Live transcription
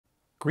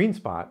Green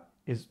Spot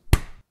is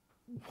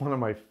one of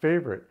my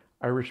favorite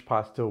Irish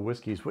pot still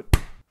whiskeys,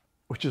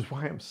 which is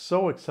why I'm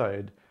so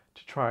excited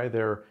to try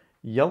their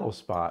yellow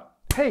spot.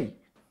 Hey,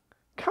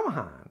 come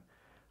on,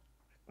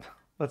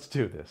 let's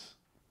do this.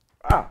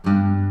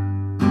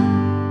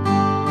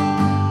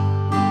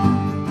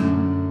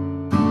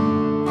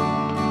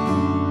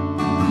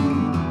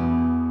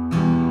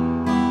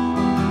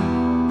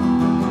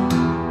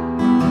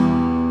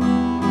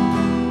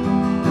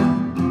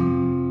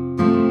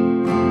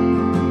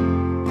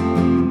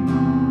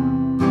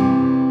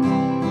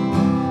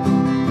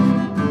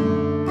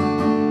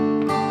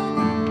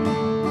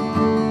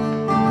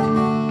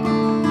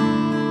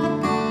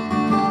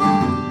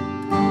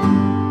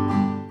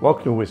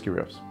 Welcome to Whisky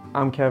Riffs.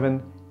 I'm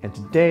Kevin, and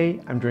today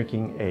I'm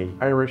drinking a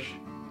Irish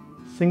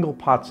single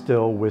pot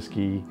still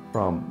whiskey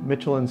from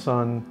Mitchell &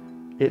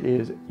 Son. It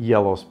is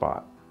Yellow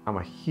Spot. I'm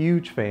a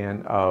huge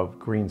fan of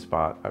Green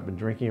Spot. I've been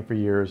drinking it for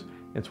years.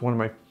 It's one of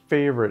my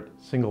favorite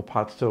single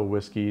pot still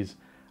whiskeys,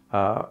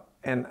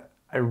 and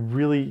I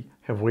really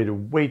have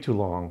waited way too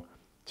long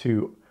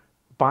to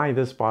buy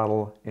this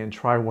bottle and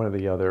try one of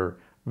the other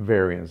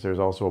variants. There's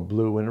also a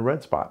blue and a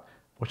red spot,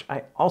 which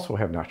I also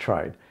have not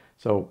tried.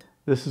 So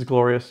this is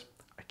glorious.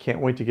 I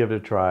can't wait to give it a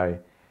try.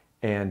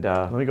 And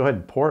let me go ahead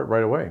and pour it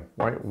right away.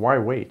 Why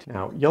wait?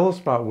 Now, Yellow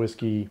Spot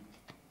whiskey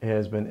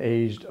has been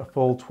aged a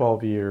full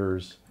 12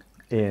 years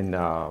in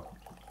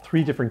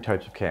 3 different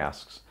types of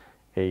casks.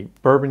 A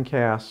bourbon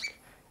cask,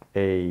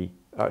 a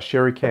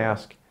sherry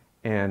cask,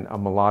 and a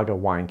Malaga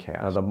wine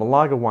cask. Now, the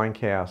Malaga wine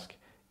cask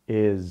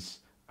is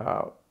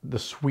the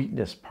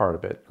sweetness part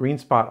of it. Green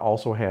Spot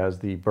also has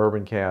the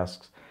bourbon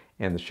casks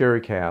and the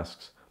sherry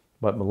casks,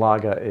 but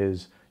Malaga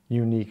is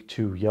unique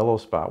to Yellow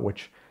Spot,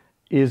 which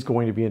is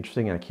going to be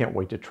interesting, and I can't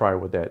wait to try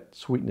what that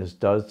sweetness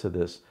does to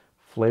this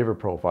flavor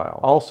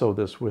profile. Also,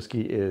 this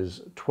whiskey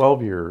is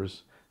 12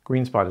 years.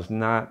 Green Spot is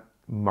not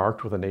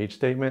marked with an age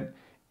statement.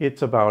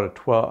 It's about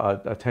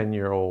a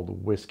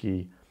 10-year-old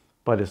whiskey,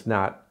 but it's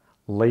not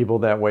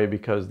labeled that way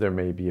because there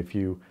may be a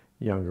few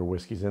younger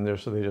whiskeys in there,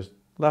 so they just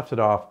left it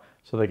off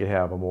so they could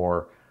have a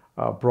more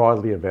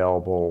broadly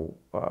available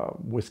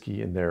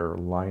whiskey in their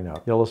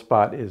lineup. Yellow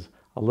Spot is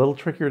a little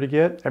trickier to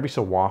get. Every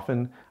so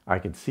often, I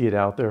can see it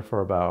out there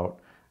for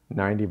about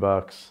 90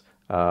 bucks.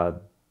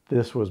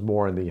 This was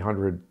more in the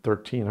 $113,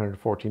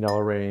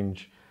 $114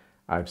 range.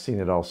 I've seen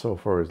it also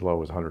for as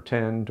low as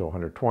 110 to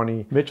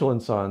 120. Mitchell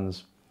 &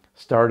 Sons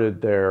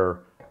started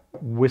their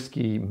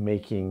whiskey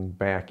making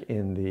back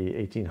in the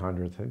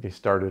 1800s. I think they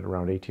started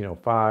around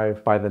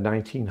 1805. By the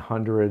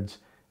 1900s,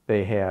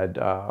 they had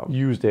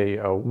used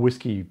a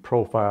whiskey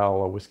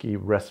profile, a whiskey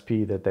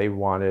recipe that they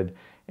wanted,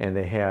 and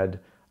they had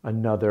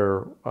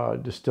another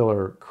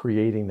distiller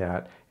creating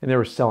that, and they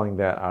were selling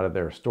that out of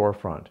their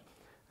storefront.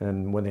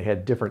 And when they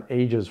had different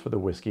ages for the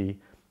whiskey,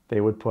 they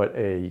would put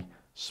a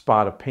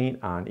spot of paint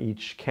on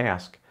each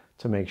cask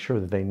to make sure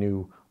that they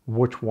knew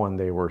which one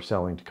they were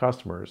selling to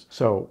customers.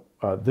 So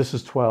this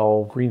is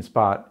 12. Green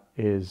Spot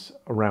is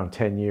around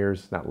 10 years.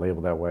 It's not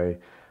labeled that way.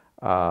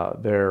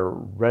 Their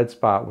Red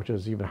Spot, which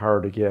is even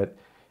harder to get,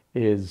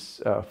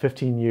 is a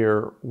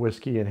 15-year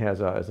whiskey and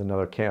has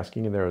another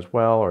casking in there as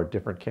well, or a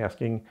different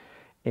casking.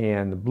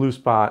 And the Blue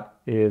Spot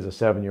is a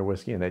 7-year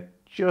whiskey, and they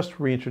just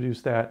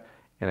reintroduced that,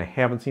 and I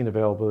haven't seen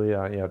availability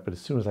on it yet, but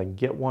as soon as I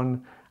get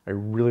one, I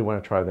really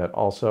want to try that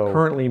also.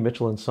 Currently,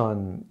 Mitchell &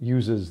 Son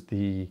uses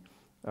the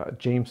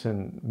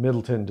Jameson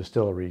Middleton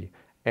distillery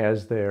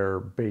as their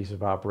base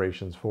of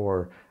operations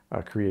for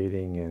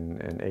creating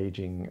and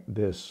aging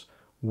this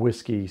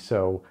whiskey.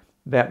 So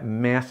that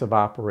massive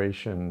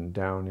operation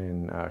down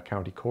in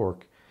County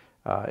Cork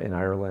in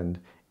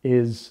Ireland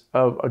is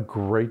a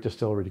great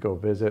distillery to go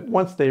visit.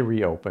 Once they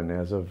reopen,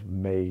 as of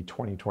May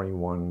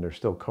 2021, there's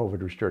still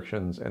COVID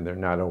restrictions and they're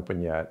not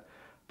open yet.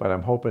 But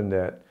I'm hoping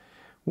that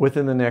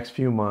within the next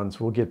few months,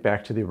 we'll get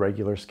back to the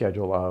regular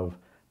schedule of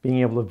being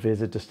able to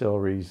visit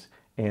distilleries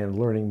and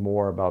learning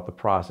more about the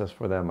process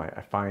for them. I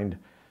find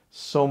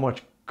so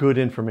much good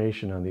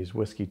information on these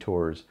whiskey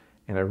tours,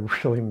 and I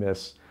really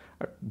miss,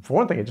 for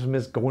one thing, I just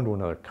miss going to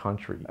another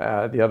country.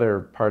 The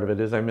other part of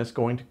it is I miss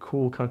going to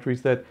cool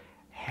countries that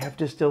have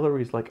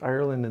distilleries like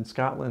Ireland and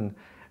Scotland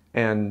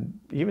and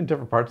even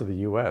different parts of the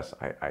US.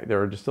 There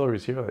are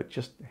distilleries here that I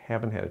just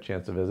haven't had a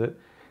chance to visit.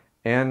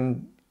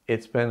 And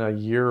it's been a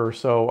year or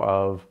so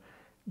of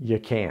you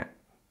can't,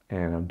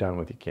 and I'm done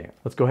with you can't.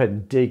 Let's go ahead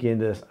and dig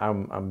into this.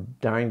 I'm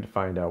dying to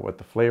find out what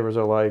the flavors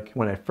are like.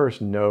 When I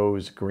first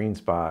nose Green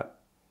Spot,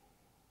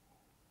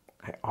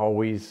 I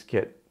always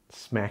get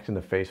smacked in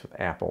the face with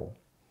apple.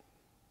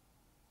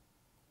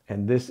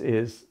 And this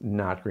is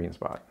not Green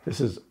Spot.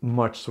 This is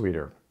much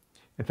sweeter.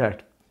 In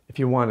fact, if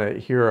you want to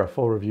hear a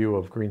full review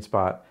of Green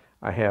Spot,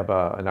 I have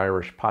an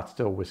Irish pot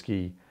still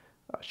whiskey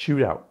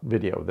shootout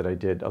video that I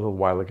did a little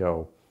while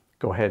ago.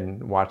 Go ahead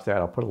and watch that.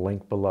 I'll put a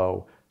link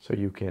below so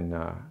you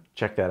can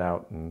check that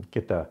out and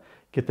get the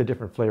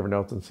different flavor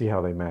notes and see how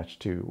they match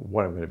to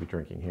what I'm going to be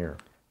drinking here.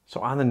 So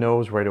on the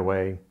nose right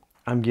away,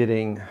 I'm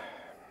getting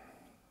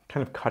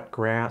kind of cut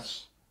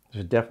grass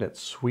There's a definite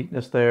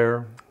sweetness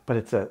there, but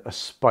it's a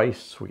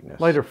spice sweetness.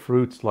 Lighter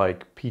fruits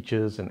like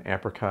peaches and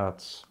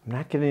apricots. I'm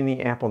not getting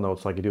any apple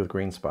notes like I do with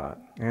Green Spot.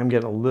 I'm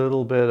getting a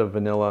little bit of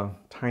vanilla,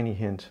 tiny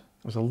hint.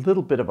 There's a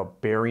little bit of a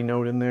berry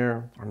note in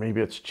there, or maybe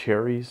it's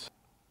cherries.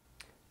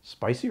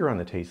 Spicier on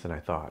the taste than I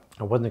thought.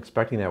 I wasn't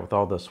expecting that with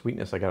all the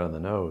sweetness I got on the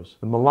nose.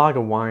 The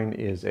Malaga wine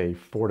is a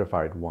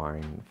fortified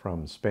wine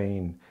from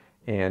Spain,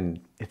 and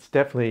it's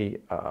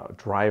definitely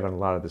driving a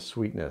lot of the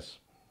sweetness.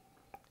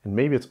 And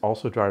maybe it's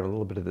also driving a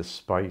little bit of this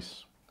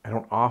spice. I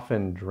don't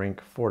often drink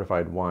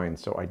fortified wine,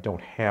 so I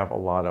don't have a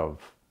lot of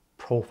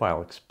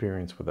profile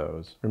experience with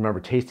those.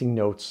 Remember, tasting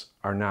notes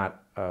are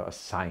not a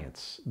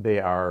science. They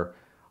are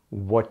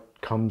what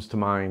comes to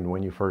mind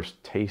when you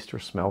first taste or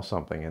smell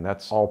something, and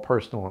that's all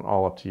personal and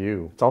all up to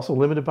you. It's also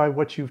limited by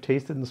what you've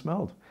tasted and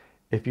smelled.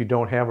 If you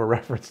don't have a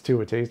reference to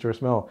a taste or a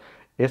smell,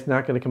 it's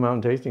not going to come out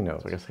in tasting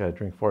notes. I guess I gotta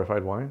drink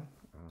fortified wine.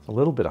 A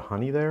little bit of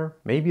honey there,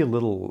 maybe a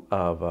little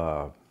of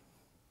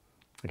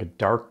like a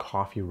dark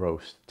coffee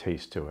roast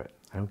taste to it.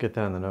 I don't get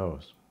that on the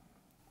nose.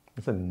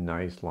 It's a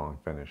nice long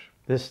finish.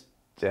 This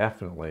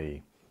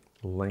definitely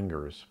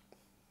lingers.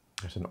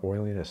 There's an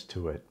oiliness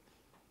to it,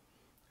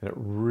 and it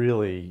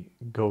really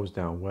goes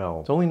down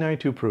well. It's only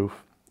 92 proof,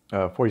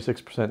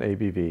 46%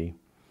 ABV,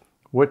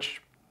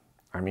 which,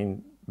 I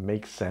mean,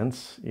 makes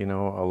sense. You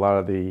know, a lot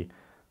of the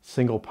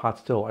single pot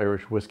still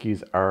Irish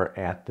whiskeys are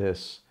at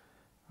this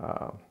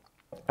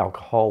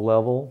alcohol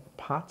level.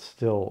 Pot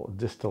still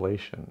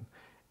distillation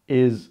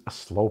is a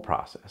slow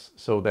process,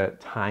 so that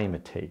time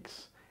it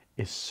takes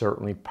is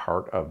certainly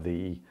part of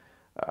the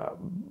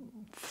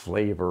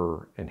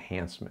flavor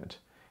enhancement.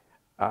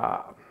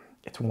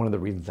 It's one of the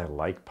reasons I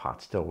like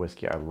pot still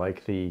whiskey. I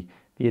like the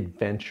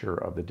adventure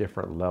of the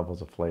different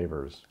levels of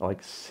flavors. I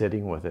like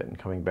sitting with it and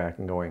coming back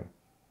and going,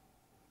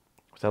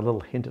 was that a little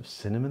hint of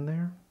cinnamon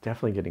there?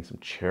 Definitely getting some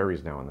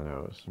cherries now in the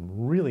nose.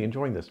 I'm really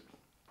enjoying this.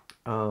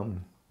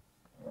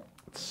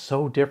 It's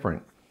so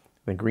different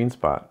than Green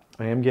Spot.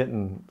 I am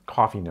getting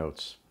coffee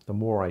notes. The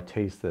more I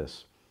taste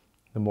this,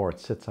 the more it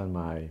sits on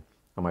my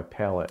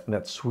palate. And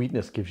that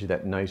sweetness gives you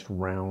that nice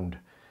round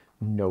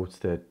notes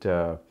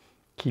that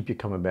keep you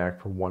coming back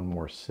for one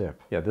more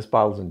sip. Yeah, this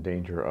bottle's in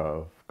danger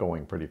of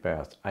going pretty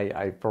fast.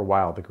 I for a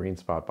while, the Green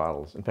Spot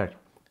bottles. In fact,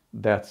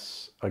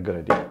 that's a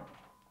good idea.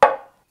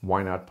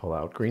 Why not pull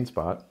out Green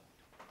Spot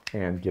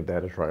and give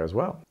that a try as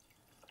well?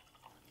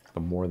 The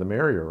more the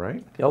merrier,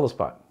 right? Yellow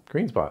Spot,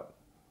 Green Spot.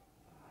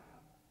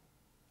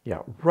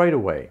 Yeah, right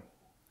away,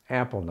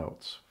 apple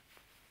notes,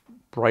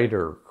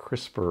 brighter,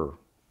 crisper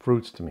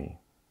fruits to me.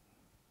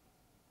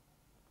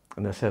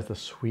 And this has the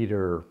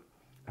sweeter,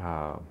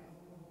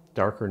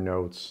 darker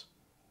notes,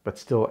 but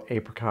still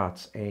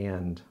apricots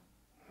and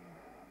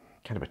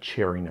kind of a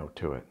cherry note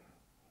to it.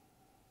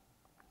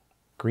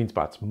 Green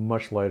Spot's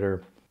much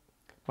lighter,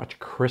 much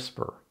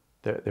crisper.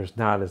 There's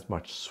not as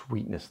much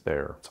sweetness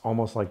there. It's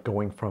almost like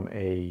going from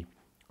a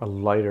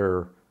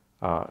lighter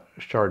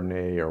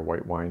Chardonnay or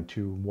white wine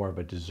to more of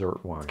a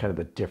dessert wine. It's kind of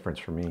the difference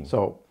for me.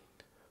 So,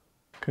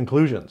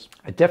 conclusions.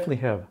 I definitely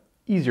have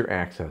easier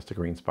access to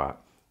Green Spot,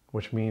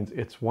 which means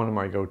it's one of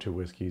my go-to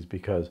whiskeys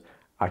because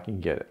I can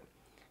get it.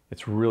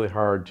 It's really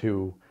hard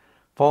to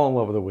fall in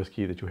love with a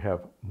whiskey that you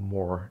have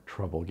more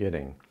trouble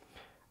getting.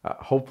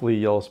 Hopefully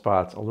Yellow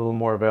Spot's a little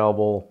more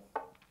available.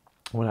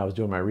 When I was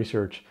doing my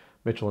research,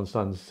 Mitchell &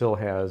 Sons still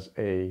has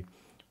a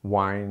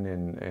wine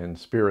and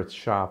spirits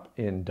shop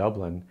in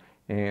Dublin.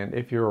 And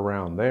if you're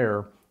around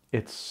there,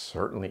 it's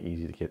certainly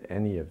easy to get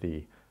any of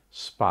the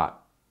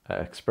spot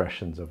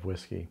expressions of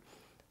whiskey.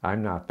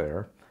 I'm not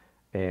there,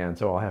 and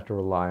so I'll have to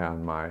rely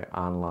on my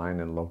online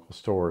and local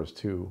stores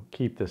to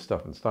keep this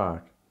stuff in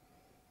stock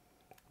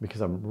because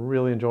I'm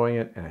really enjoying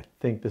it, and I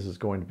think this is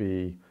going to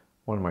be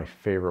one of my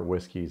favorite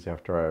whiskeys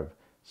after I've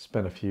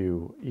spent a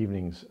few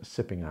evenings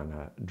sipping on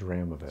a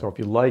dram of it. So if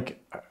you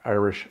like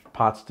Irish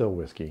pot still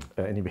whiskey,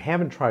 and if you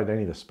haven't tried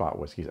any of the spot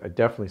whiskeys, I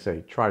definitely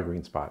say try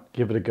Green Spot.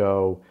 Give it a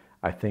go.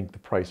 I think the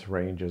price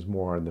range is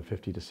more in the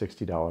 $50 to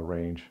 $60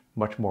 range,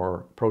 much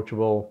more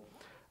approachable.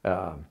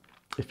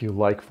 If you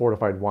like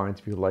fortified wines,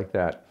 if you like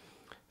that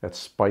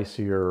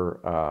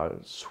spicier,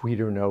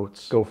 sweeter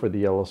notes, go for the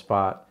Yellow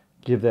Spot.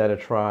 Give that a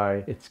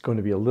try. It's going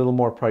to be a little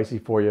more pricey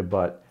for you,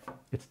 but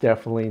it's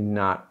definitely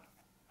not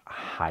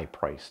high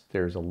priced.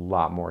 There's a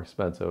lot more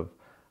expensive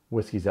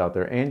whiskeys out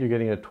there, and you're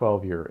getting a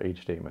 12-year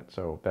age statement,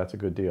 so that's a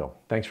good deal.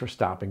 Thanks for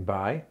stopping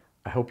by.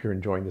 I hope you're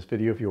enjoying this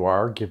video. If you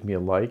are, give me a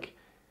like.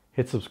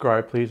 Hit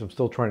subscribe, please. I'm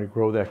still trying to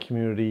grow that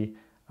community.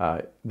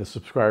 The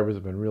subscribers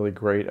have been really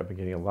great. I've been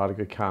getting a lot of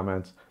good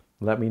comments.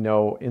 Let me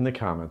know in the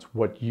comments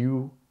what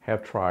you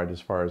have tried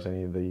as far as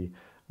any of the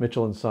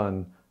Mitchell &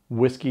 Son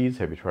whiskeys.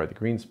 Have you tried the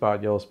Green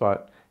Spot, Yellow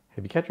Spot?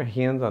 Have you got your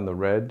hands on the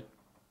red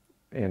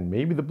and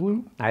maybe the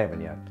blue? I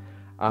haven't yet.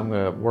 I'm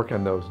going to work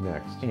on those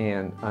next.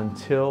 And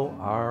until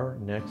our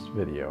next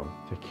video,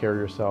 take care of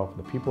yourself,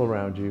 the people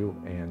around you,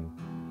 and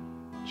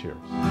cheers.